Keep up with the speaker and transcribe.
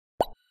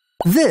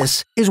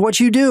This is what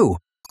you do.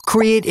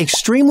 Create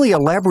extremely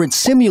elaborate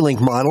Simulink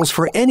models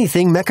for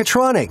anything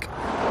mechatronic,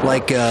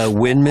 like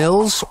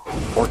windmills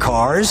or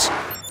cars.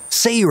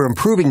 Say you're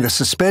improving the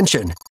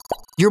suspension.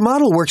 Your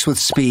model works with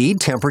speed,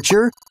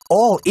 temperature,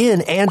 all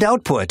in and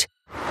output.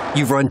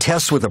 You've run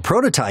tests with a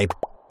prototype,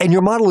 and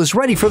your model is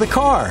ready for the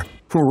car.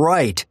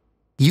 Right.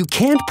 You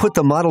can't put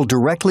the model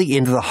directly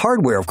into the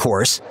hardware, of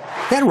course.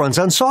 That runs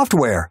on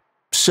software.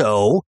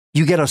 So,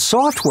 you get a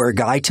software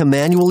guy to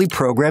manually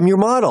program your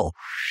model.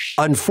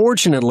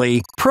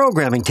 Unfortunately,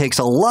 programming takes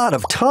a lot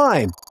of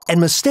time,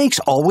 and mistakes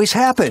always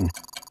happen,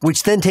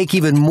 which then take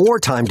even more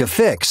time to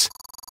fix.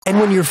 And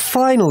when you're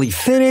finally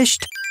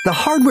finished, the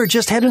hardware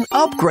just had an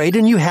upgrade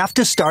and you have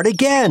to start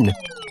again.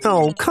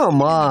 Oh,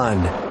 come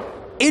on.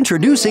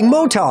 Introducing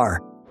Motar.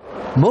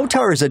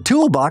 Motar is a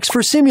toolbox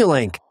for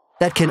Simulink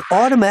that can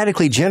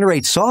automatically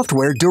generate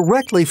software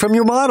directly from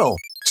your model,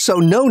 so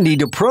no need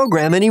to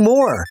program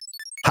anymore.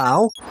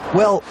 How?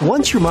 Well,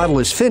 once your model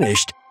is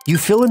finished, you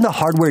fill in the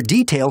hardware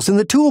details in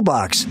the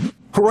toolbox,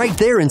 right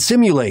there in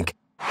Simulink.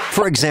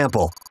 For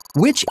example,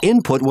 which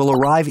input will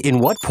arrive in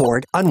what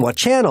port on what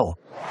channel?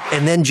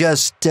 And then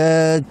just,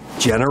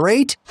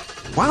 generate?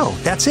 Wow,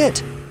 that's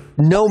it.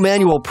 No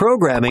manual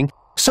programming,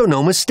 so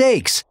no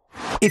mistakes.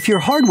 If your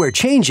hardware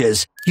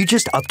changes, you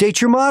just update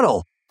your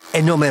model.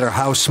 And no matter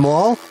how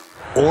small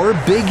or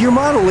big your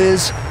model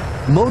is,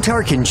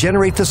 Motar can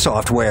generate the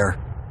software.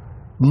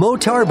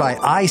 Motar by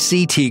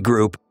ICT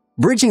Group,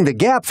 bridging the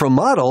gap from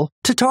model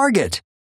to target.